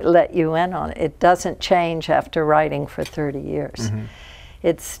to let you in on it. It doesn't change after writing for 30 years.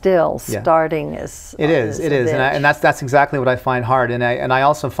 It's still starting as it is, and that's exactly what I find hard. And I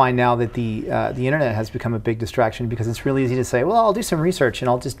also find now that the internet has become a big distraction, because it's really easy to say, well, I'll do some research and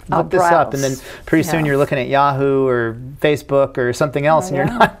I'll just look this up, and then pretty soon you're looking at Yahoo or Facebook or something else, and you're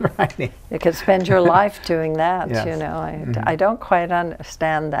not writing. You could spend your life doing that. You know, I don't quite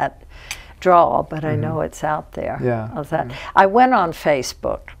understand that draw, but I know it's out there. I went on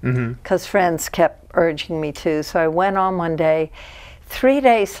Facebook because friends kept urging me to, so I went on one day. 3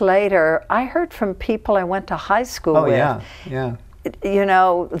 days later, I heard from people I went to high school with. You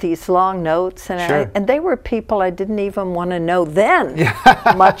know, these long notes, and they were people I didn't even want to know then,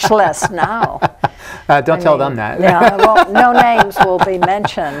 much less now. Don't tell them that. Well, no names will be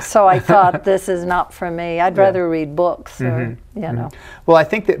mentioned. So I thought, this is not for me. I'd rather read books, or, you know. Well, I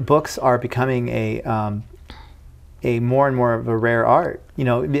think that books are becoming a more and more of a rare art. You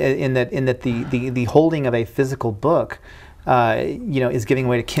know, in that the holding of a physical book, you know, is giving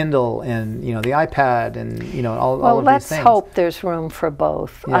way to Kindle and, you know, the iPad and, you know, all of these things. Well, let's hope there's room for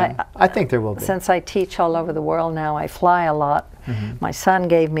both. I think there will be. Since I teach all over the world now, I fly a lot. My son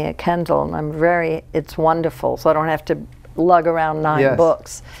gave me a Kindle, and it's wonderful, so I don't have to lug around 9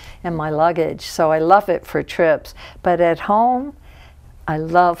 books in my luggage. So I love it for trips. But at home, I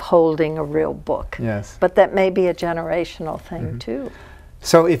love holding a real book. But that may be a generational thing too.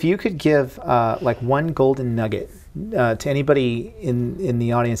 So if you could give like one golden nugget to anybody in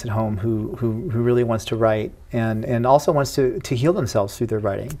the audience at home who really wants to write and also wants to heal themselves through their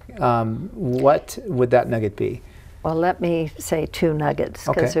writing, what would that nugget be? Well, let me say 2 nuggets,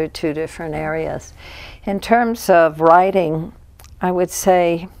 because they're 2 different areas. In terms of writing, I would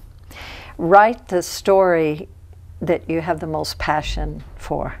say write the story that you have the most passion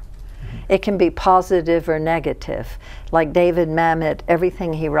for. It can be positive or negative. Like David Mamet,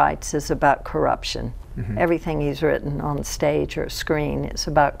 everything he writes is about corruption. Everything he's written on stage or screen is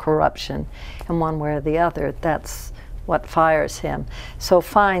about corruption, and one way or the other, that's what fires him. So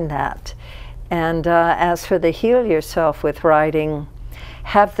find that. And as for the heal yourself with writing,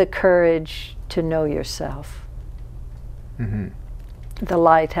 have the courage to know yourself. The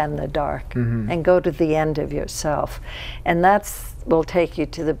light and the dark, and go to the end of yourself. And that's will take you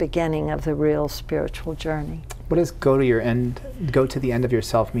to the beginning of the real spiritual journey. What does go to the end of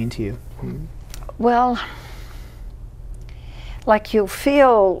yourself mean to you? Well, like you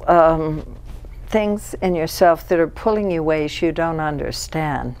feel things in yourself that are pulling you ways you don't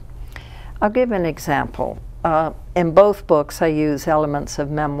understand. I'll give an example. In both books I use elements of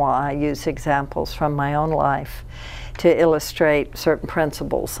memoir. I use examples from my own life to illustrate certain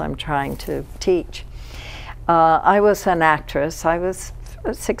principles I'm trying to teach. I was an actress. I was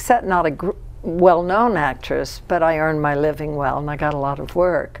not a well-known actress, but I earned my living well, and I got a lot of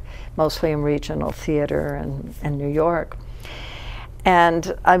work, mostly in regional theater and New York.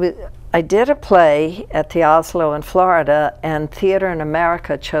 And I did a play at the Oslo in Florida, and Theater in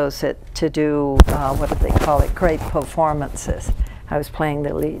America chose it to do, what do they call it, great performances. I was playing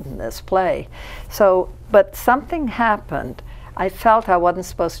the lead in this play. So, but something happened. I felt I wasn't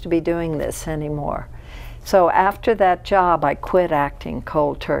supposed to be doing this anymore. So after that job, I quit acting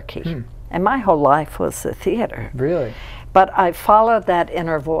cold turkey. And my whole life was the theater. Really? But I followed that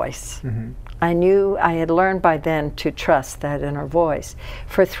inner voice. I knew, I had learned by then to trust that inner voice.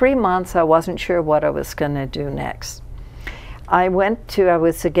 For 3 months, I wasn't sure what I was going to do next. I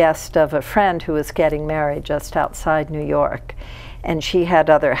was a guest of a friend who was getting married just outside New York, and she had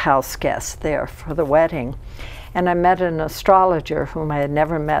other house guests there for the wedding. And I met an astrologer whom I had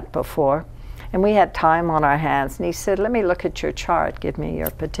never met before, and we had time on our hands, and he said, let me look at your chart, give me your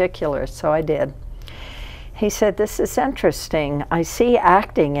particulars. So I did. He said, this is interesting. I see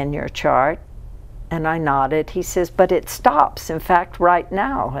acting in your chart. And I nodded. He says, but it stops, in fact, right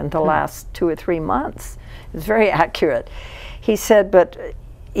now in the last 2 or 3 months. It's very accurate. He said, but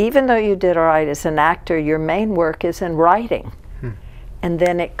even though you did all right as an actor, your main work is in writing. And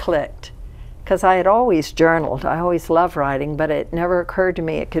then it clicked. Because I had always journaled. I always loved writing, but it never occurred to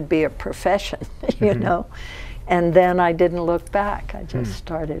me it could be a profession, you know. And then I didn't look back. I just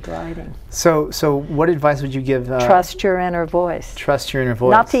started writing. So what advice would you give? Trust your inner voice. Trust your inner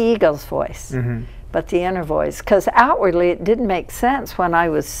voice. Not the ego's voice, but the inner voice. Because outwardly it didn't make sense when I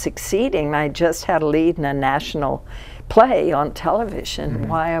was succeeding. I just had a lead in a national play on television.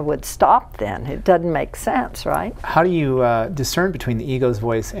 Why I would stop then? It doesn't make sense, right? How do you discern between the ego's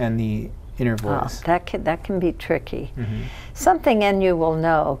voice and the inner voice? That can be tricky. Something in you will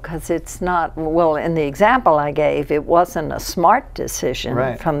know, because it's not, well, in the example I gave, it wasn't a smart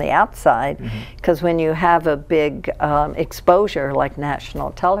decision from the outside, because when you have a big exposure like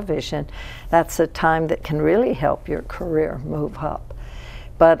national television, that's a time that can really help your career move up.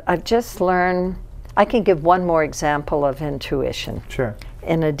 But I've just learned, I can give one more example of intuition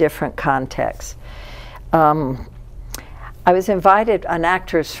in a different context. I was invited, an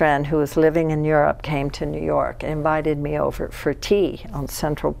actor's friend who was living in Europe came to New York and invited me over for tea on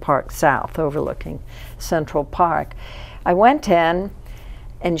Central Park South, overlooking Central Park. I went in,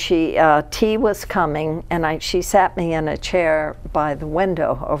 and tea was coming, and she sat me in a chair by the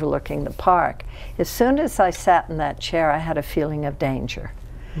window overlooking the park. As soon as I sat in that chair, I had a feeling of danger.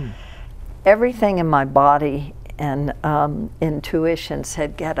 Everything in my body and intuition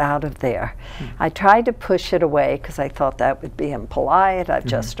said, get out of there. I tried to push it away because I thought that would be impolite. I've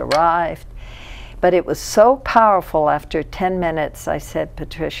just arrived. But it was so powerful. After 10 minutes, I said,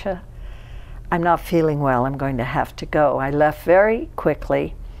 Patricia, I'm not feeling well. I'm going to have to go. I left very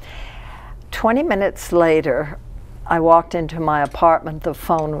quickly. 20 minutes later, I walked into my apartment. The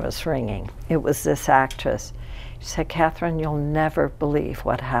phone was ringing. It was this actress. She said, Catherine, you'll never believe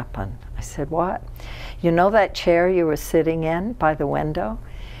what happened. I said, what? You know that chair you were sitting in by the window?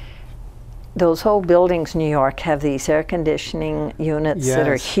 Those old buildings in New York have these air conditioning units that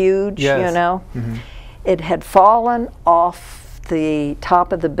are huge, you know? It had fallen off the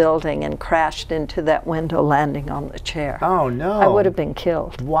top of the building and crashed into that window, landing on the chair. Oh, no. I would have been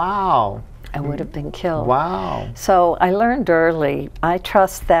killed. Wow. I would have been killed. Wow. So I learned early, I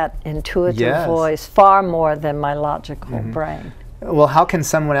trust that intuitive voice far more than my logical brain. Well, how can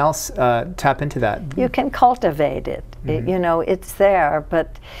someone else tap into that? You can cultivate it. You know, it's there,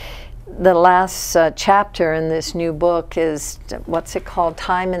 but the last chapter in this new book is, what's it called?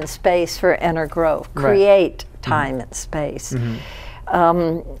 Time and Space for Inner Growth. Create time and space.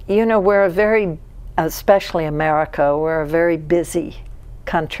 You know, we're a very, especially America, we're a very busy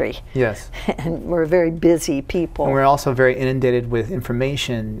country. Yes. And we're very busy people. And we're also very inundated with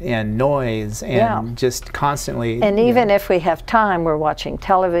information and noise and just constantly. And even if we have time, we're watching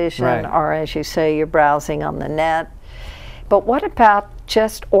television or, as you say, you're browsing on the net. But what about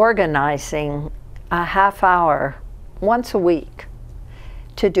just organizing a half hour once a week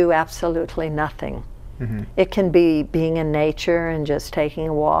to do absolutely nothing? It can be being in nature and just taking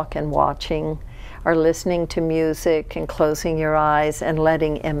a walk and watching, or listening to music and closing your eyes and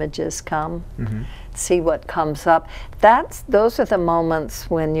letting images come. See what comes up. Those are the moments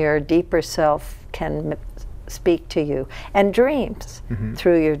when your deeper self can speak to you. And dreams,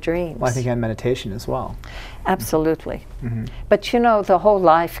 through your dreams. Well, I think and meditation as well. Absolutely. But you know, the whole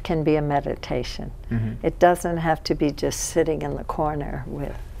life can be a meditation. It doesn't have to be just sitting in the corner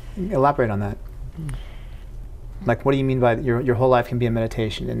with... Elaborate on that. Like, what do you mean by your whole life can be a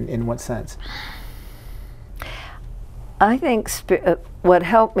meditation? In what sense? I think what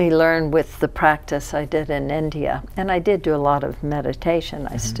helped me learn with the practice I did in India, and I did do a lot of meditation,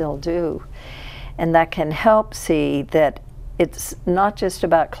 I still do, and that can help see that it's not just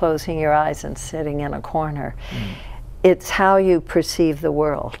about closing your eyes and sitting in a corner. It's how you perceive the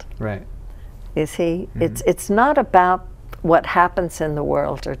world. Right. You see, it's not about what happens in the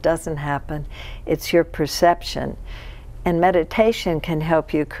world or doesn't happen. It's your perception. And meditation can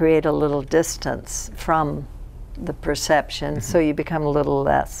help you create a little distance from the perception, so you become a little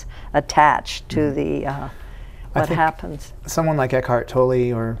less attached to the what happens. Someone like Eckhart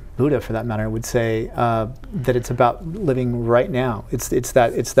Tolle, or Buddha for that matter, would say that it's about living right now. It's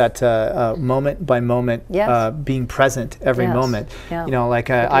that moment by moment, being present every moment. Yeah. You know, like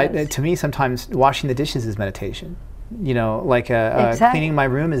to me, sometimes washing the dishes is meditation. You know, like cleaning my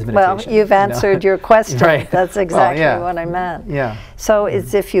room is meditation. Well, you've answered your question. Right. That's exactly what I meant. Yeah. So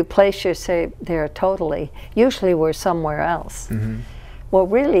it's if you place yourself there totally, usually we're somewhere else. Well,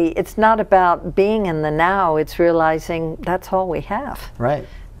 really, it's not about being in the now. It's realizing that's all we have. Right.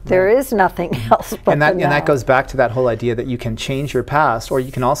 There is nothing else but and that the and now. that goes back to that whole idea that you can change your past, or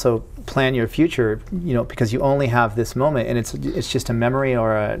you can also plan your future. You know, because you only have this moment, and it's just a memory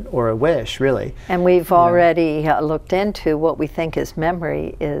or a wish, really. And we've already looked into what we think is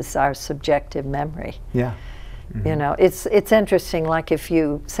memory is our subjective memory. Yeah. You know, it's interesting. Like if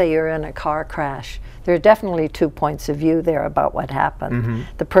you say you're in a car crash, there are definitely two points of view there about what happened.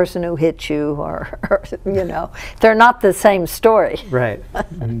 The person who hit you, or you know, they're not the same story. Right.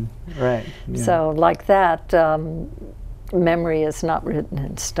 Right. Yeah. So like that, memory is not written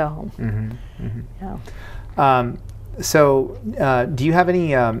in stone. Yeah. So, do you have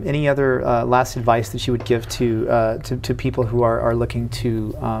any other last advice that you would give to people who are looking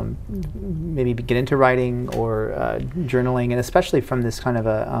to maybe get into writing or journaling, and especially from this kind of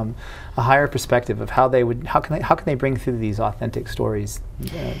a higher perspective of how can they bring through these authentic stories?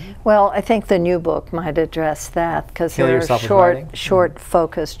 Well, I think the new book might address that, because there are short,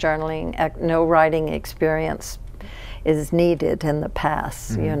 focused journaling. No writing experience is needed in the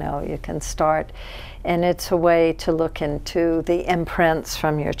past. You know, you can start. And it's a way to look into the imprints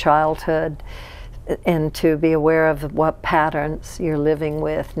from your childhood and to be aware of what patterns you're living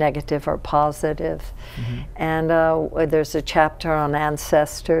with, negative or positive. And there's a chapter on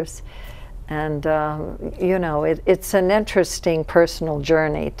ancestors. And, you know, it's an interesting personal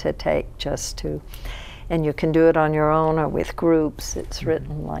journey to take and you can do it on your own or with groups. It's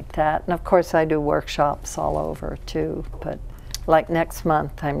written like that. And of course I do workshops all over too, but like next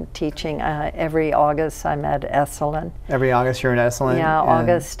month, I'm teaching. Every August, I'm at Esalen. Every August, you're in Esalen? Yeah,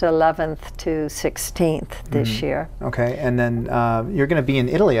 August 11th to 16th this year. Okay, and then you're going to be in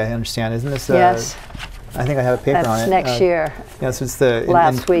Italy, I understand, isn't this? Yes. I think I have a paper on it. That's next year. Yeah, so it's the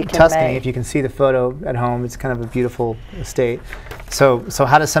last week in Tuscany. May. If you can see the photo at home, it's kind of a beautiful estate. So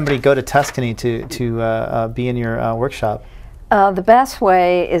how does somebody go to Tuscany to be in your workshop? The best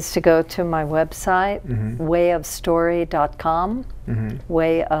way is to go to my website, wayofstory.com,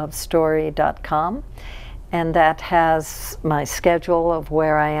 wayofstory.com, and that has my schedule of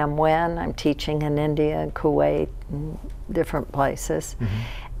where I am when. I'm teaching in India and Kuwait and different places.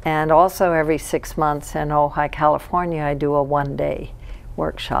 And also every 6 months in Ojai, California, I do a one-day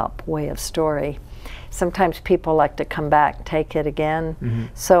workshop, Way of Story. Sometimes people like to come back, take it again.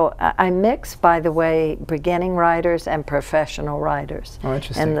 So I mix, by the way, beginning writers and professional writers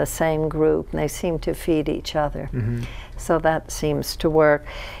in the same group. And they seem to feed each other. So that seems to work.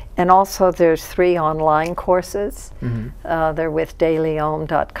 And also there's 3 online courses. They're with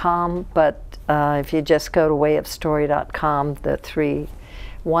dailyom.com, but if you just go to wayofstory.com, the 3,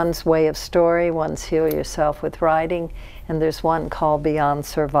 one's Way of Story, one's Heal Yourself with Writing, and there's one called Beyond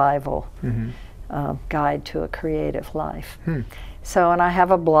Survival. Guide to a Creative Life. So, and I have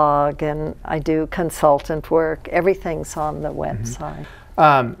a blog, and I do consultant work. Everything's on the website.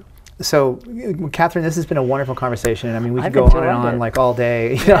 So, Catherine, this has been a wonderful conversation. I mean, we could I've go on and on like all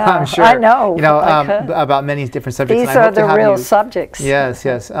day. I'm sure. I know. About many different subjects. These are the real subjects. Yes,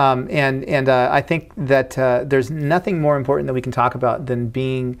 yes. And I think that there's nothing more important that we can talk about than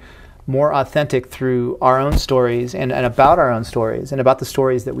being more authentic through our own stories and about our own stories and about the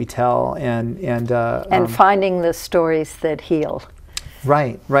stories that we tell and finding the stories that heal.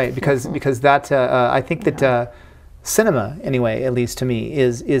 Right, because that I think that cinema, anyway, at least to me,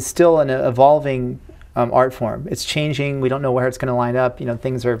 is still an evolving art form. It's changing. We don't know where it's going to line up. You know,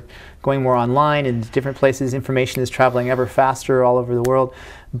 things are going more online in different places. Information is traveling ever faster all over the world.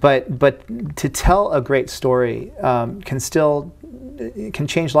 But to tell a great story can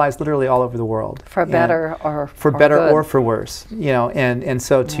change lives literally all over the world. For better or for worse. You know, and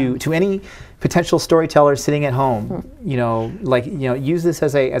so to any potential storyteller sitting at home, use this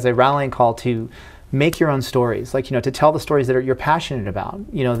as a rallying call to make your own stories, like, to tell the stories that you're passionate about,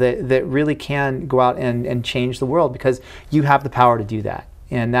 that really can go out and change the world, because you have the power to do that.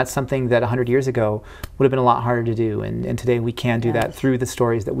 And that's something that 100 years ago would have been a lot harder to do. And today we can do that through the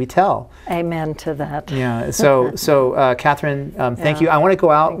stories that we tell. Amen to that. Yeah. So Catherine, thank you. I want to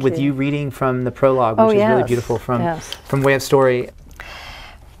go out with you reading from the prologue, which is really beautiful, from Way of Story.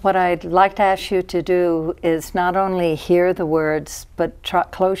 What I'd like to ask you to do is not only hear the words, but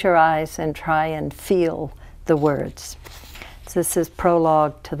close your eyes and try and feel the words. So this is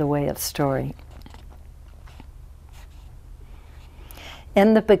prologue to the Way of Story.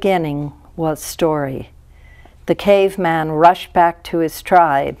 In the beginning was Story. The caveman rushed back to his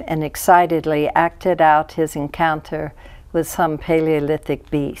tribe and excitedly acted out his encounter with some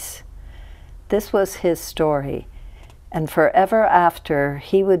Paleolithic beast. This was his story, and forever after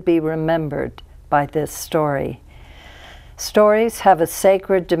he would be remembered by this story. Stories have a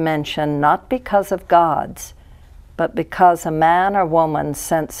sacred dimension not because of gods, but because a man or woman's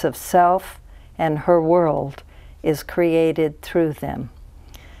sense of self and her world is created through them.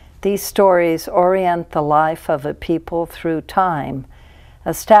 These stories orient the life of a people through time,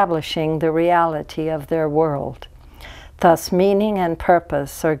 establishing the reality of their world. Thus, meaning and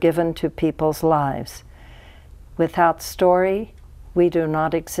purpose are given to people's lives. Without story, we do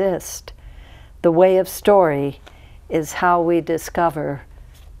not exist. The way of story is how we discover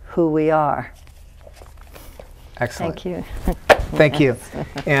who we are. Excellent. Thank you. Thank you.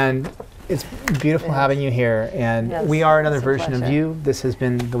 And it's beautiful having you here. And we are another version of you. This has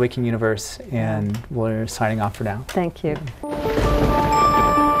been The Waking Universe, and we're signing off for now. Thank you.